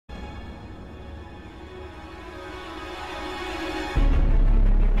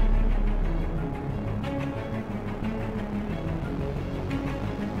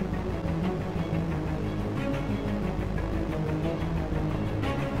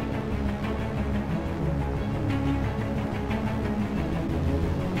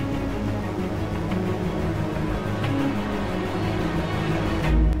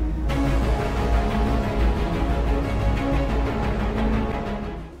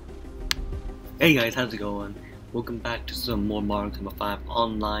Hey guys, how's it going? Welcome back to some more Mario Kart 5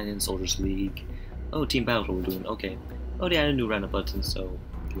 online in Soldiers League. Oh, Team Battle we're doing, okay. Oh, they added a new random button, so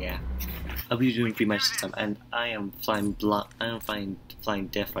yeah. I'll be doing 3 matches this time, and I am flying flying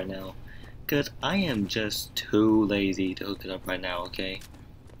deaf right now. Cause I am just too lazy to hook it up right now, okay?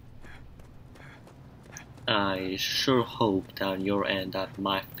 I sure hope that on your end that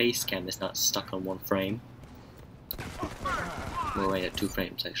my face cam is not stuck on 1 frame. We're right at 2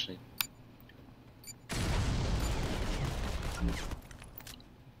 frames actually.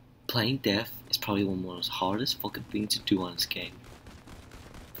 Playing deaf is probably one of the most hardest fucking things to do on this game.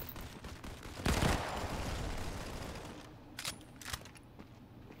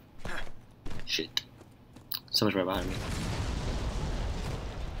 Shit. Someone's right behind me.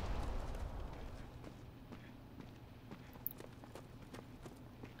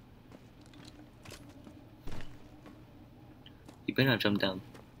 He better not jump down.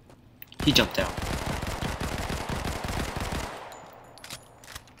 He jumped down.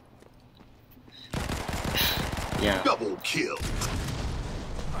 Yeah. Double kill.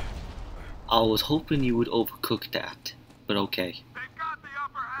 I was hoping you would overcook that, but okay. They've got the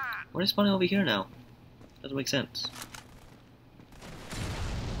upper hand. What is spawning over here now? Doesn't make sense.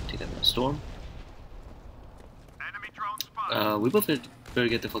 Take that in a storm. Enemy drone spotted. We both better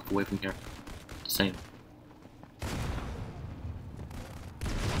get the fuck away from here. Same.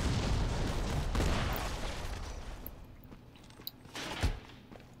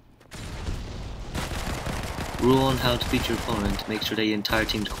 Rule on how to beat your opponent. Make sure the entire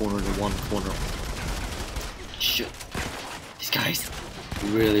team's cornered in 1 corner. Shit. These guys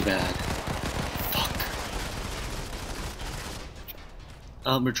really bad.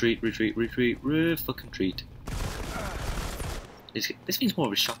 Fuck. Retreat, fucking retreat. This means more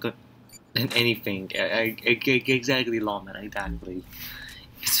of a shotgun than anything. Exactly, lawman, exactly.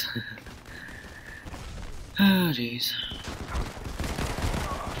 Oh, jeez.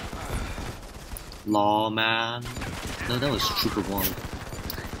 Lawman. No, that was Trooper 1.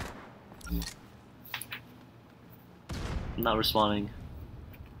 I'm not responding.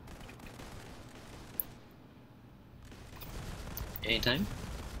 Anytime?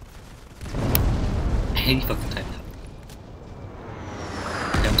 Any fucking time now.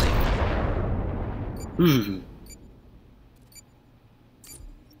 Damn safe.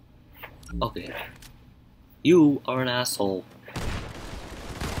 Okay. You are an asshole.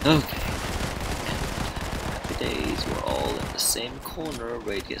 Okay. Days we're all in the same corner,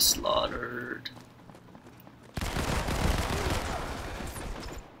 ready to get slaughtered.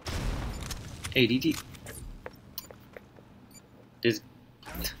 ADD. This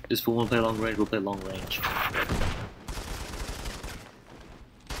fool wanna play long range, we'll play long range.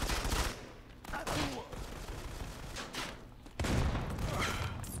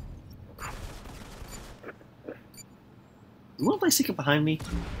 You wanna play Secret behind me?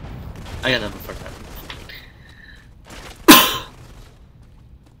 I got nothing for that.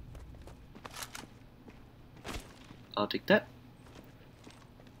 I'll take that.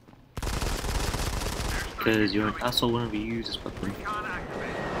 Because you're an asshole whenever you use this weapon.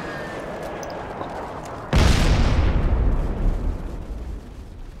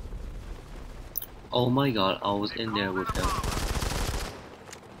 Oh my god, I was in there with them.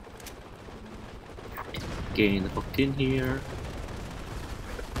 Getting the fuck in here.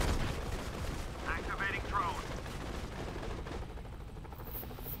 Activating drone.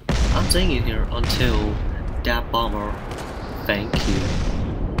 I'm staying in here until that bomber. Thank you.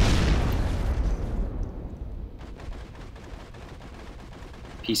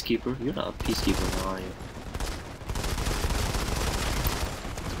 Peacekeeper? You're not a peacekeeper, are you?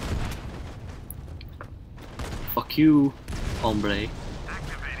 Fuck you, hombre.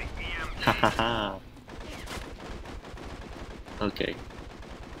 Activating EMP. Hahaha. Okay.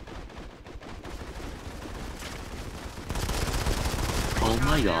 Oh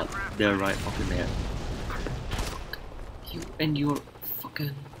my god, they're right fucking there. You and your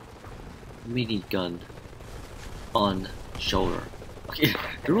fucking minigun on shoulder. Okay,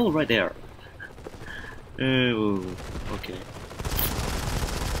 they're all right there. Oh, okay.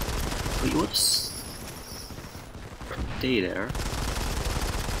 Wait, what's... Stay there.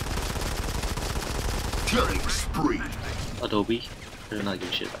 Killing spree. Adobe, they're not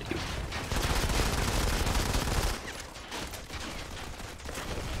giving shit about you.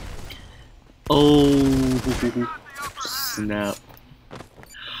 Oh, snap.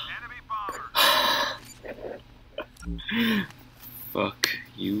 Fuck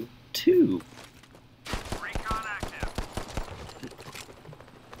you too. Recon active.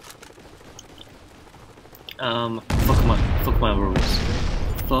 Fuck my rules.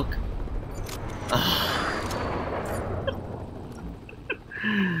 Fuck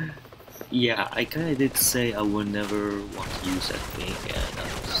Yeah, I kinda did say I would never want to use that thing, and I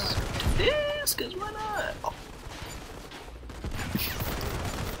was this, cause why not? Oh.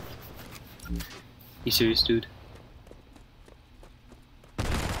 You serious, dude?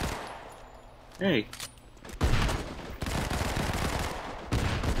 Hey.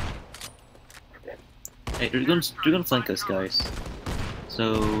 Hey, they're gonna flank us, guys.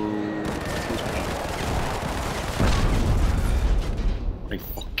 So I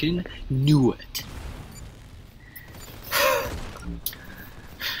fucking knew it.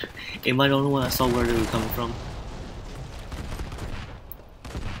 Am I the only one that saw where they were coming from?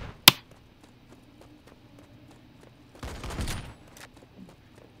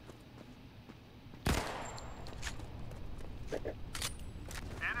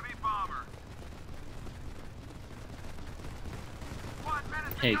 Enemy bomber.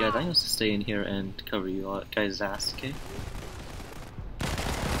 Hey guys, I'm going to stay in here and cover you guys' ass, okay?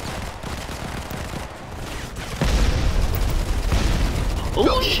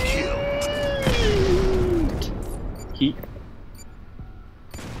 Oh shit!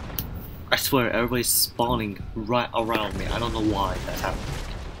 I swear, everybody's spawning right around me. I don't know why that's happening.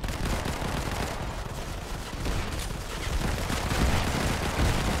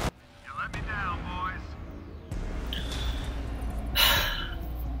 You let me down, boys.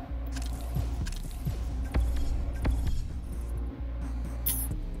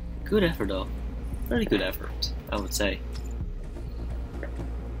 Good effort though. Very good effort, I would say.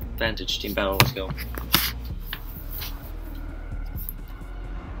 Advantage, team battle, let's go.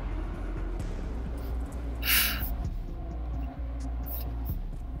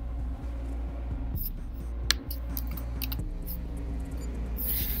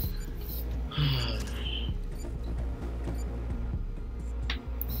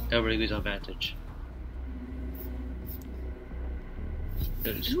 Everybody goes advantage.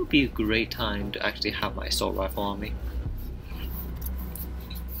 This would be a great time to actually have my assault rifle on me.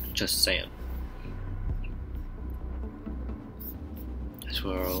 Just saying. I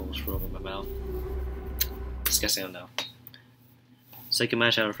swear I almost rolled in my mouth. Disgusting now. Second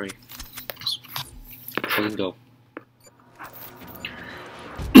match out of 3. Fucking go.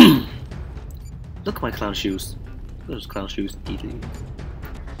 Look at my clown shoes. Look at those clown shoes.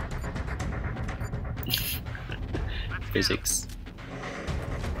 Physics.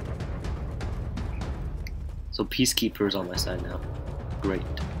 So Peacekeeper's on my side now. Great.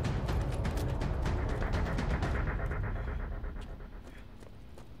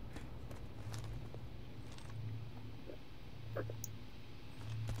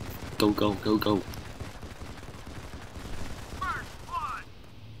 Go, go, go, go. First blood.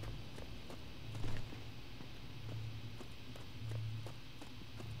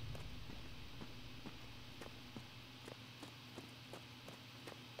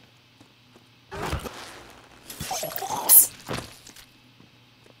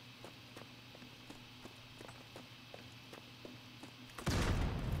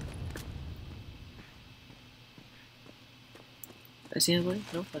 Did I see anybody?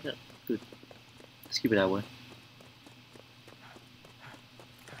 No, I didn't. Good. Let's keep it that way.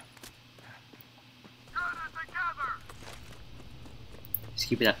 Gather together. Let's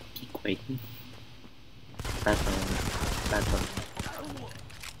keep it that way. Bad fun. Bad fun.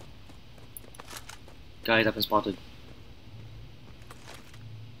 Guys, I've been spotted.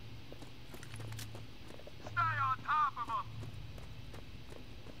 Stay on top of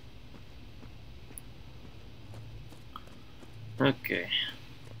them. Okay.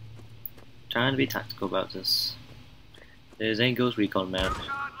 Trying to be tactical about this. There's ain't Ghost Recon, man. Do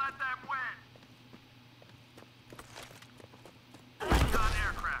not let them win. Recon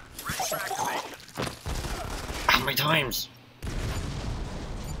aircraft ready for activation. How many times?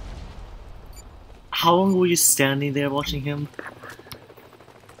 How long were you standing there watching him?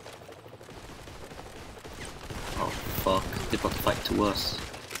 Oh fuck, they brought the fight to us.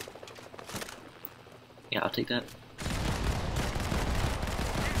 Yeah, I'll take that.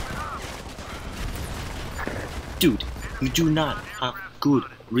 Dude, you do not have good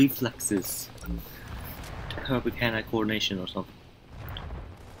reflexes. Perfect hand-eye coordination or something.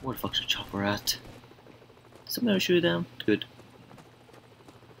 Where the fuck's your chopper at? Somebody shoot it down? Good.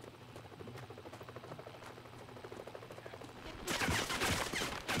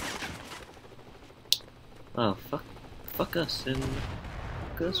 Oh, fuck us and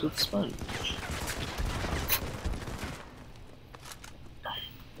fuck us with sponge.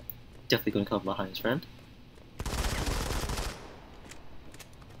 Definitely gonna come behind his friend.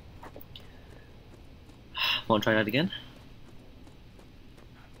 Wanna try that again?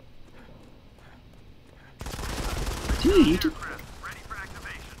 Dude, you do. Aircraft ready for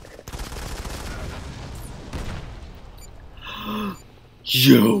activation.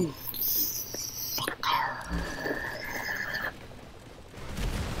 Yo! Fucker.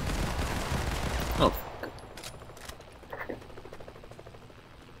 Oh.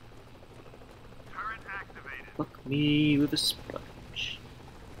 Turret activated. Fuck me with a sponge.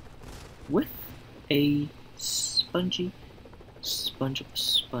 With a spongy sponge of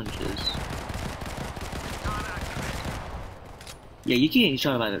sponges. Recon activated. Yeah, you can get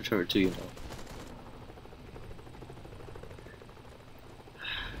shot by the turret too, you know.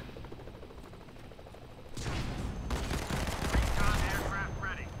 Recon aircraft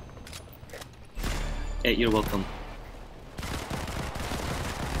ready. Hey, you're welcome.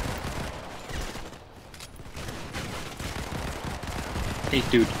 Hey,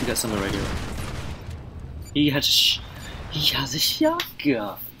 dude, you got someone right here. He has a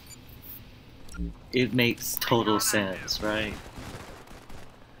shotgun. It makes total sense, right?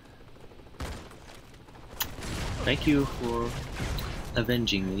 Thank you for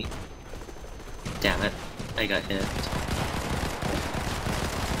avenging me. Damn it, I got hit.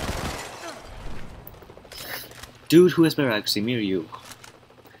 Dude, who has better accuracy, me or you?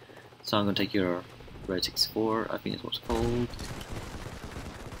 So I'm gonna take your Red 64, I think it's what's called.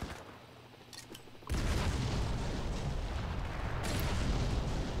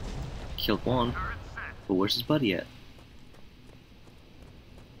 Killed one, Turret set. but where's his buddy at?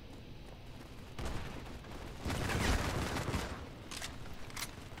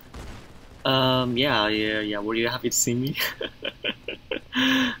 Yeah, were you happy to see me?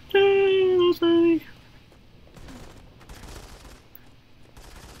 That's funny.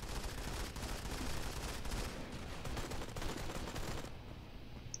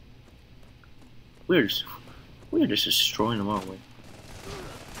 We're just destroying them, aren't we?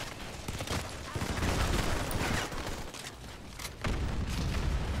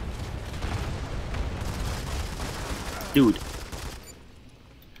 Dude.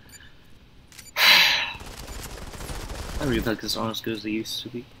 I really feel like this aren't as good as they used to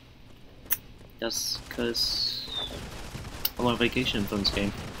be. That's because I'm on vacation from this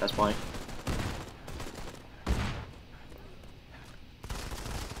game. That's why.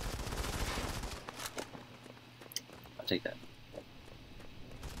 I'll take that.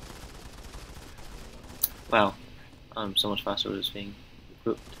 Wow. I'm so much faster with this being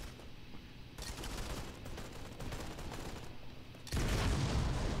equipped.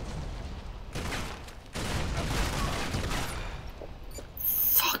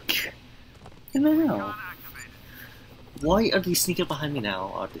 In the hell? Recon activated. Why are they sneaking behind me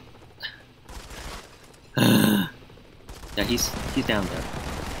now? Are they... Yeah, he's down there.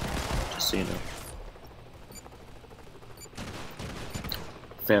 Just so you know.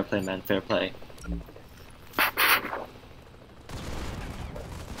 Fair play, man. Fair play.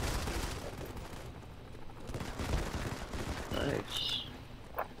 Nice.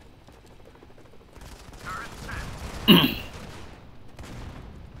 Turret set.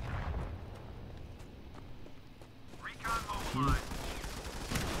 Recon mobilized.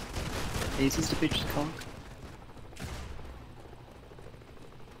 Hey, is this the bitch's cock?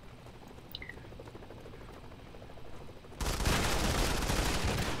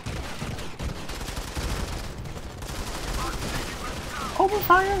 Open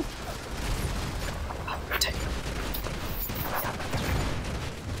fire! Oh, take it.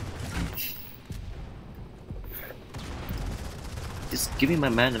 Just give me my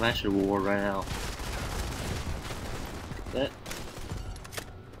man to match reward right now. That.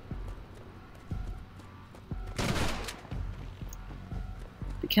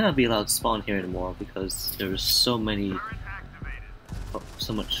 They cannot be allowed to spawn here anymore because there's so many, Turret activated.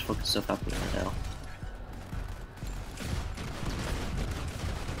 so much fucking stuff happening right now.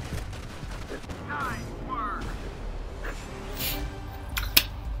 Nice work.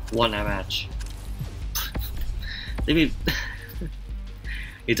 One match. They made.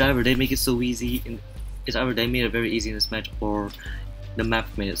 It's either they make it so easy, it's either they made it very easy in this match, or the map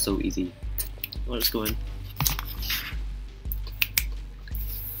made it so easy. Let's go in.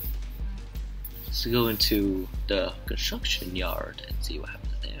 Let's go into the construction yard and see what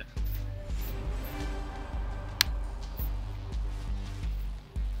happens there.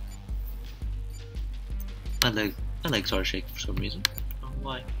 My legs are shaking for some reason. I don't know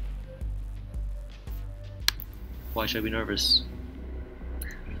why. Why should I be nervous?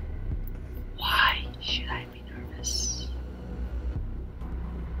 Why should I be nervous?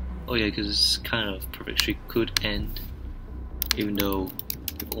 Oh yeah, because this kind of perfect streak could end, even though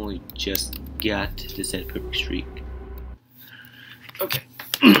we've only just got to set perfect streak. Okay.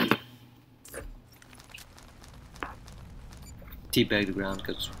 Teabag the ground,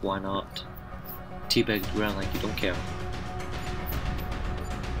 because why not? Teabag the ground like you don't care.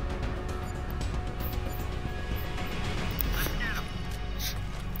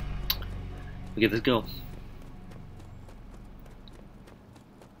 Okay, let's go.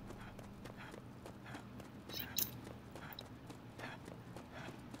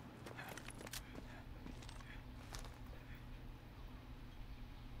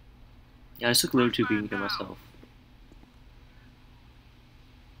 Yeah, I took a little too being here myself.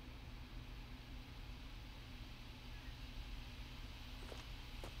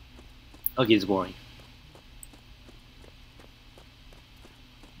 Okay, it's boring.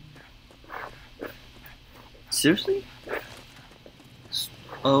 Seriously?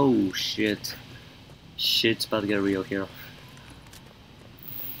 Oh shit. Shit's about to get real here.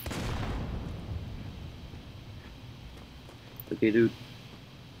 Okay, dude.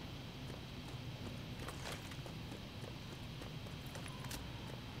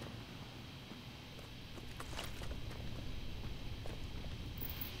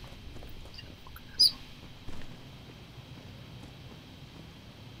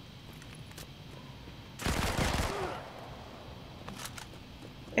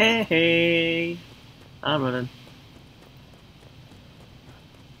 Hey, hey. I'm running.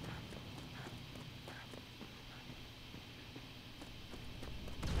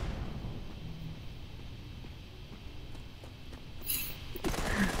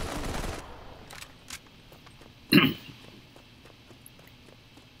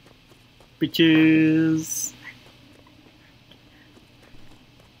 Bitches.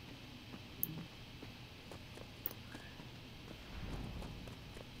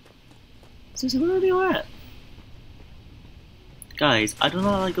 Seriously, where are they at? Guys, I do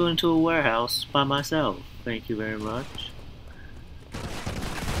not like going to a warehouse by myself. Thank you very much.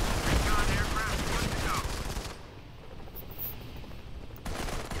 Recon aircraft good to go.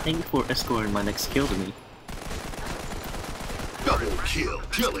 Thank you for escorting my next kill to me. Double kill,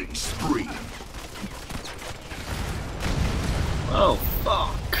 killing spree. Oh,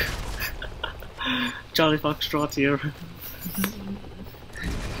 fuck. Charlie Foxtrot here.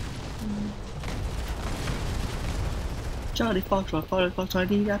 Charlie Foxtrot, I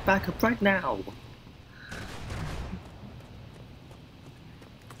need that backup right now.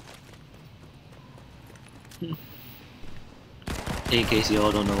 In case you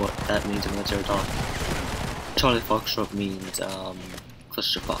all don't know what that means in military talk, Charlie Foxtrot means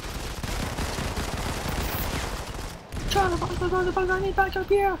clusterfuck. Charlie Foxtrot, I need backup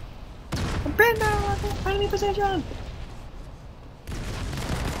here. I'm pinned now. I need position.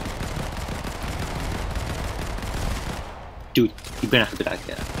 Dude, you better have to get out of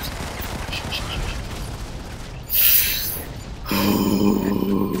there.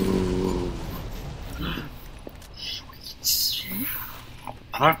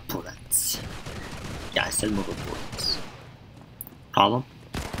 Hard bullets. Yeah, I said mobile bullets. Problem?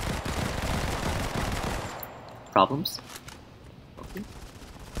 Problems? Okay.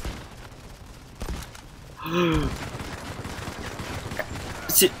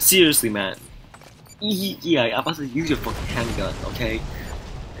 Seriously, man. Yeah, I'm about to use your fucking handgun, okay?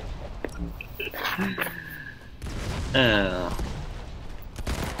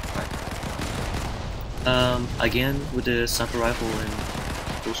 Again with the sniper rifle and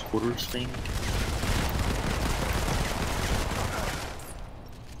close quarters thing.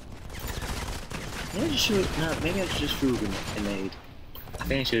 Maybe I should. No, maybe I should just shoot a nade. I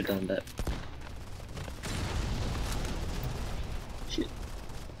think I should have done that. Shit.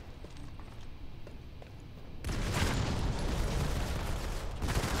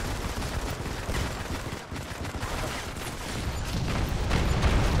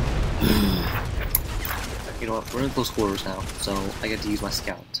 You know what, we're in close quarters now, so I get to use my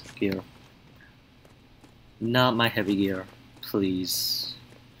scout gear. Not my heavy gear, please.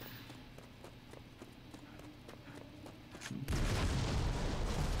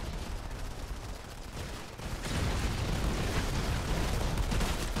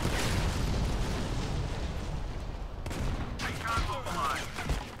 Recon mobilized.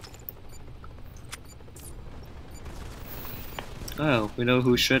 Oh, we know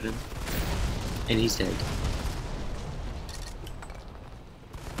who's shredding. And he's dead.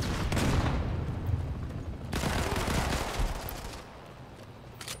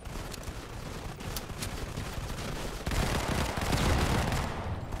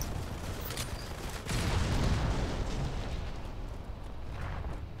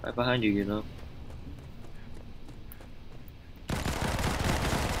 Right behind you, you know.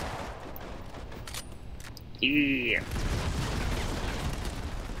 Yeah.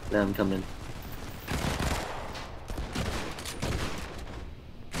 Let him come in.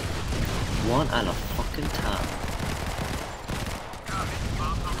 One at a fucking time. Copy.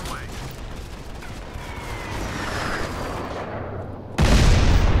 Bombs on the way.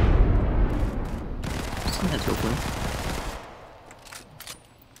 some heads real quick.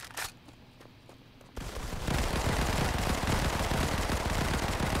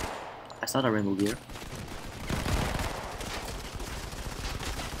 I saw that rainbow gear.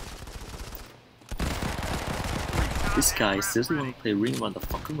 This guy seriously want to play ring around the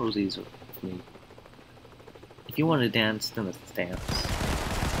fucking rosies with me. If you want to dance, then let's dance.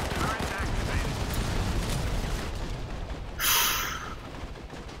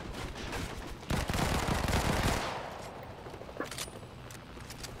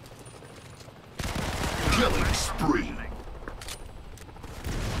 Killing spree.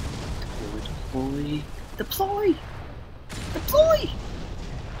 Deploy. Deploy! Deploy!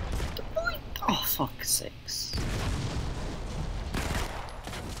 Deploy! Oh, fuck's sakes.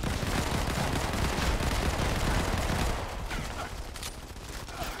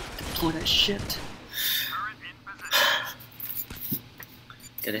 Deploy that shit.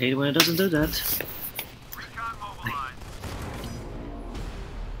 Gotta hate it when it doesn't do that.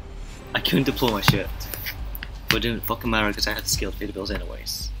 I couldn't deploy my shit. But it didn't fucking matter because I had the skill to pay the bills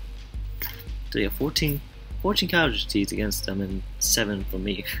anyways. So yeah, 14 casualties against them and 7 for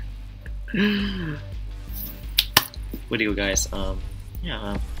me. Way to go, guys.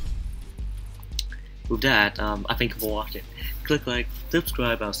 Yeah. With that, I think for watching. Click like,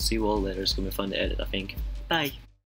 subscribe, I'll see you all later. It's gonna be fun to edit, I think. Bye.